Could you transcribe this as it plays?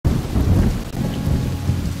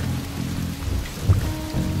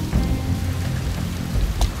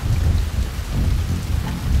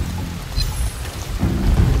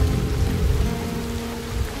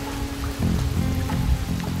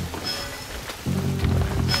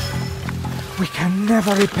We can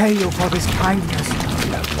never repay you for this kindness.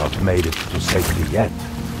 We have not made it to safety yet.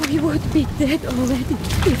 We would be dead already,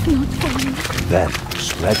 if not for you. Then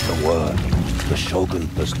spread the word. The Shogun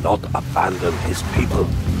does not abandon his people.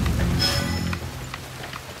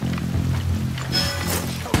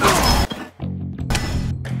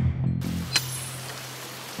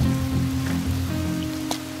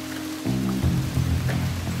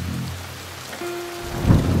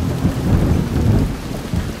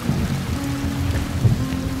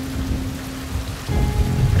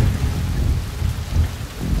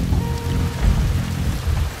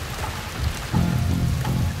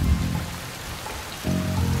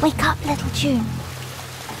 Wake up, little June.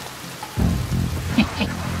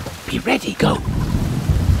 Be ready, go.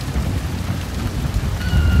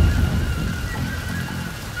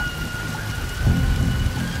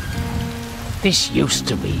 This used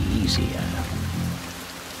to be easier.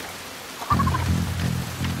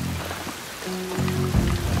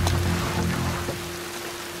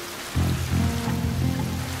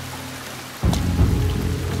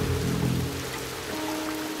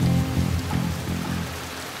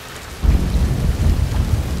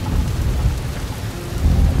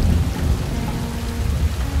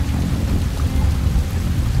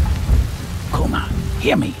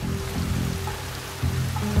 Hear me.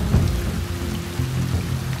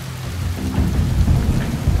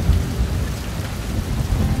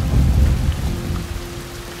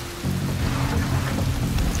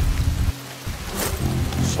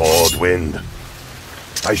 Sword wind.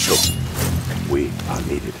 Aisho, we are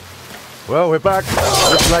needed. Well, we're back.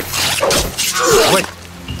 Looks like... Wait!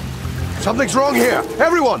 Something's wrong here!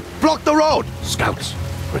 Everyone, block the road! Scouts,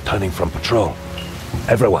 returning from patrol.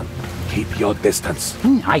 Everyone, keep your distance.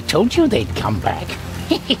 I told you they'd come back.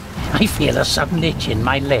 I feel a sudden itch in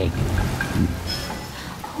my leg.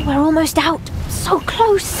 We're almost out. So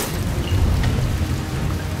close.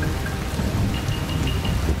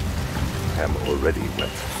 I'm already wet.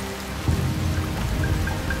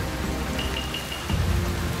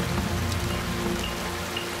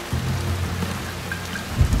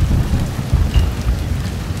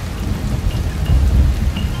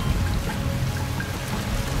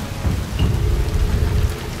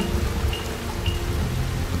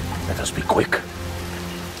 Let us be quick.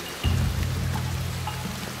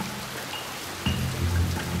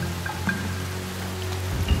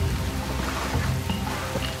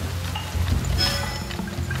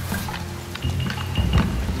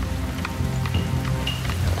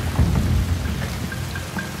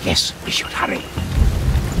 Yes, we should hurry.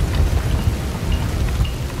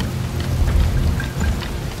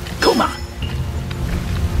 Kuma!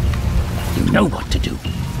 You know what to do.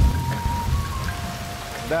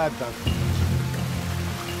 That does.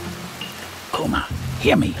 Kuma,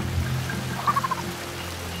 hear me.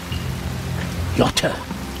 Your turn.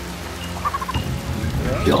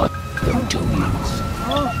 Your them to use.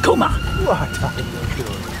 Kuma! What are you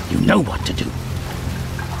doing? You know what to do.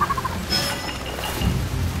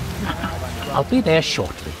 I'll be there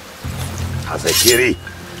shortly. Hazekiri.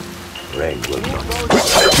 Rain will not.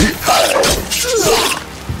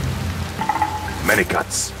 Many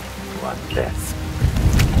cuts. One death.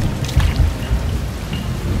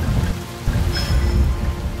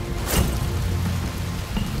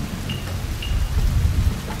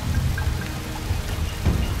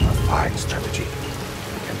 A fine strategy.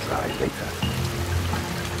 We can try later.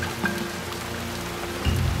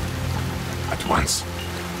 At once.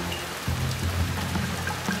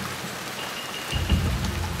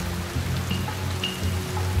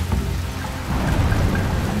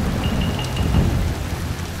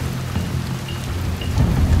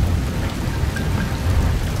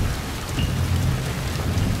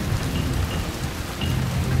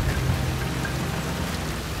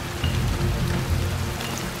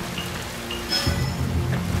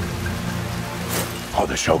 For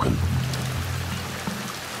the Shogun.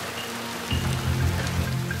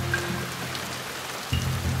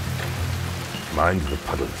 Mind the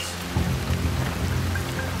puddles.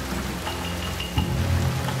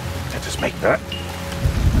 Let us make that.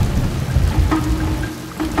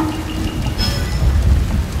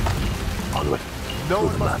 Onward. No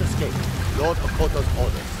one must escape. Lord Okoto's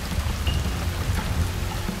orders.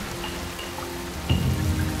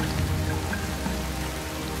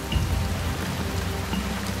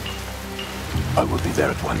 I will be there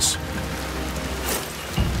at once.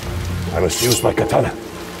 I must use my katana.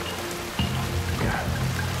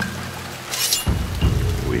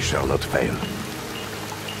 We shall not fail.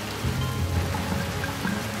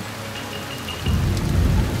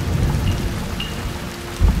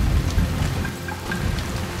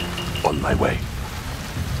 On my way.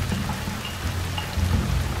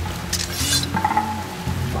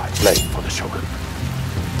 slave for the Shogun.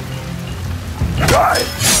 Die!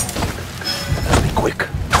 Let's be quick.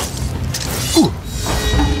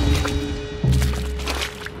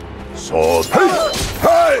 Sword.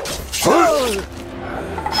 Hey! Hey!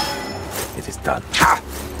 It is done.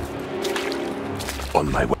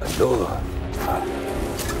 On my way. Lure.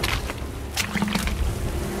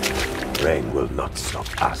 Rain will not stop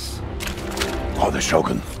us. For the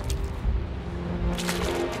Shogun.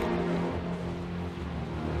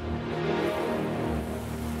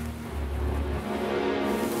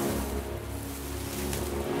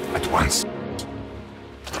 At once.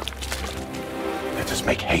 Let us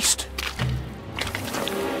make haste.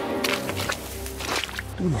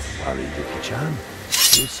 Do not worry, Yuki-chan.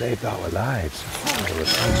 You saved our lives. The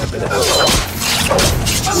responsibility.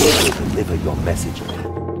 We will deliver your message.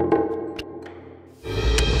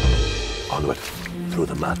 Onward, through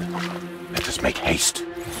the mud. Let us make haste.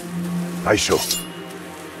 Aisho.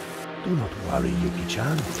 Do not worry,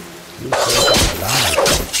 Yuki-chan. You saved our lives.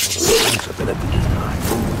 The responsibility is mine.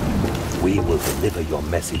 We will deliver your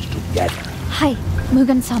message together. Hi,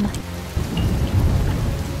 Mugen-sama.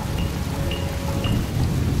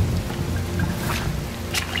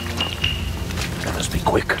 Let us be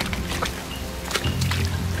quick.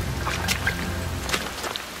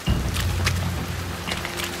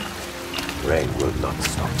 Rain will not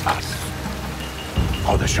stop us.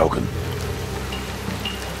 For the Shogun.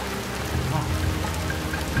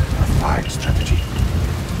 A fine strategy.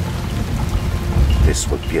 This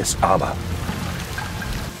will pierce armor.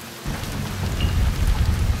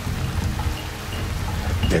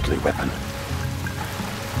 A deadly weapon.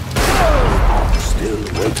 Still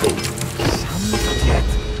waiting. Some yet.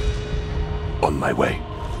 On my way.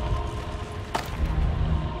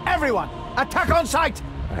 Everyone, attack on sight!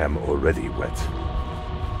 I am already wet.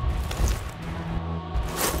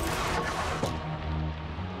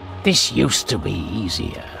 This used to be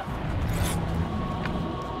easier.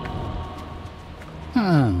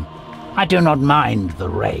 I do not mind the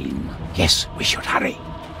rain. Yes, we should hurry.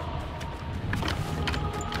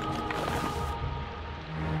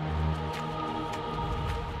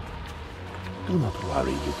 Do not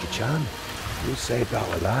worry, Yuki-chan. You saved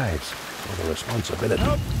our lives. For the responsibility.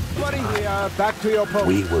 Nobody here, back to your post.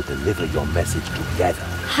 We will deliver your message together.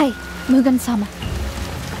 Hi, Mugen-sama.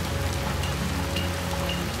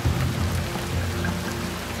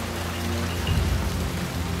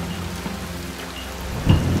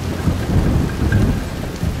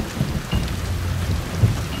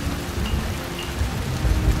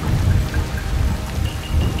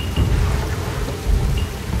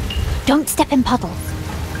 Don't step in puddles.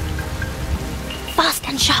 Fast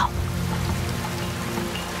and sharp.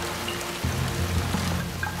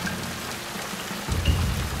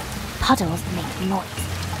 Puddles make noise.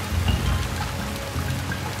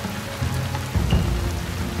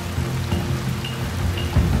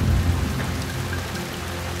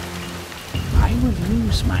 I will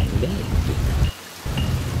use my leg.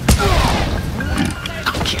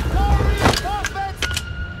 Gotcha.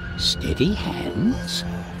 Steady hands.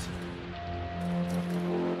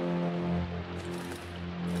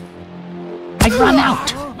 I've run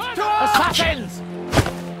out. Assassins!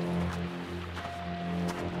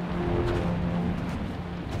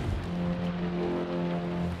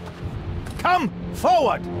 Come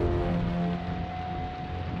forward!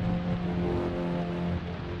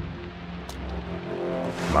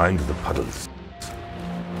 Mind the puddles.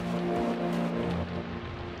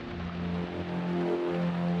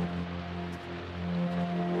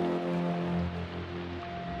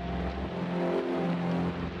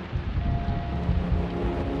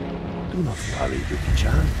 Do not worry,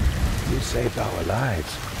 Yuki-chan. You saved our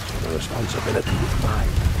lives, so the responsibility is mine.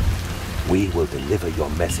 We will deliver your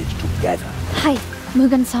message together. Hi,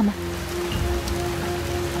 Mugen-sama.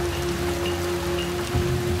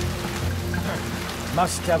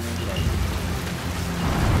 Must have fled.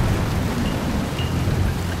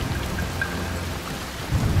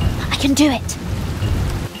 I can do it.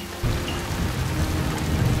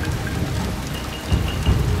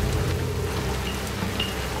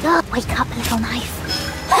 Wake up, little knife.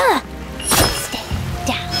 Stay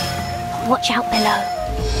down. Watch out below.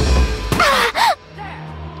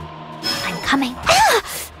 I'm coming.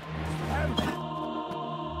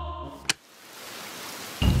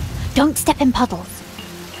 Don't step in puddles.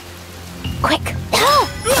 Quick.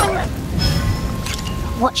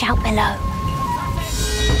 Watch out below.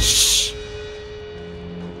 Shh.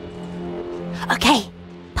 Okay.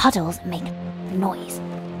 Puddles make noise.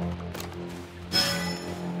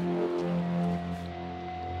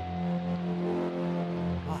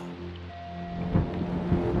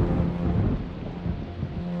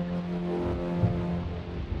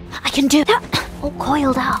 can do that. All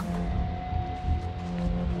coiled up.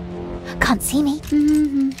 Can't see me.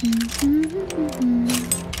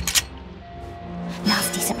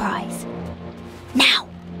 Nasty surprise. Now.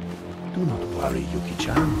 Do not worry,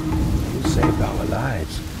 Yuki-chan. You saved our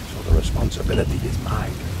lives, so the responsibility is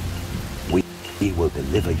mine. We will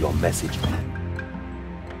deliver your message back.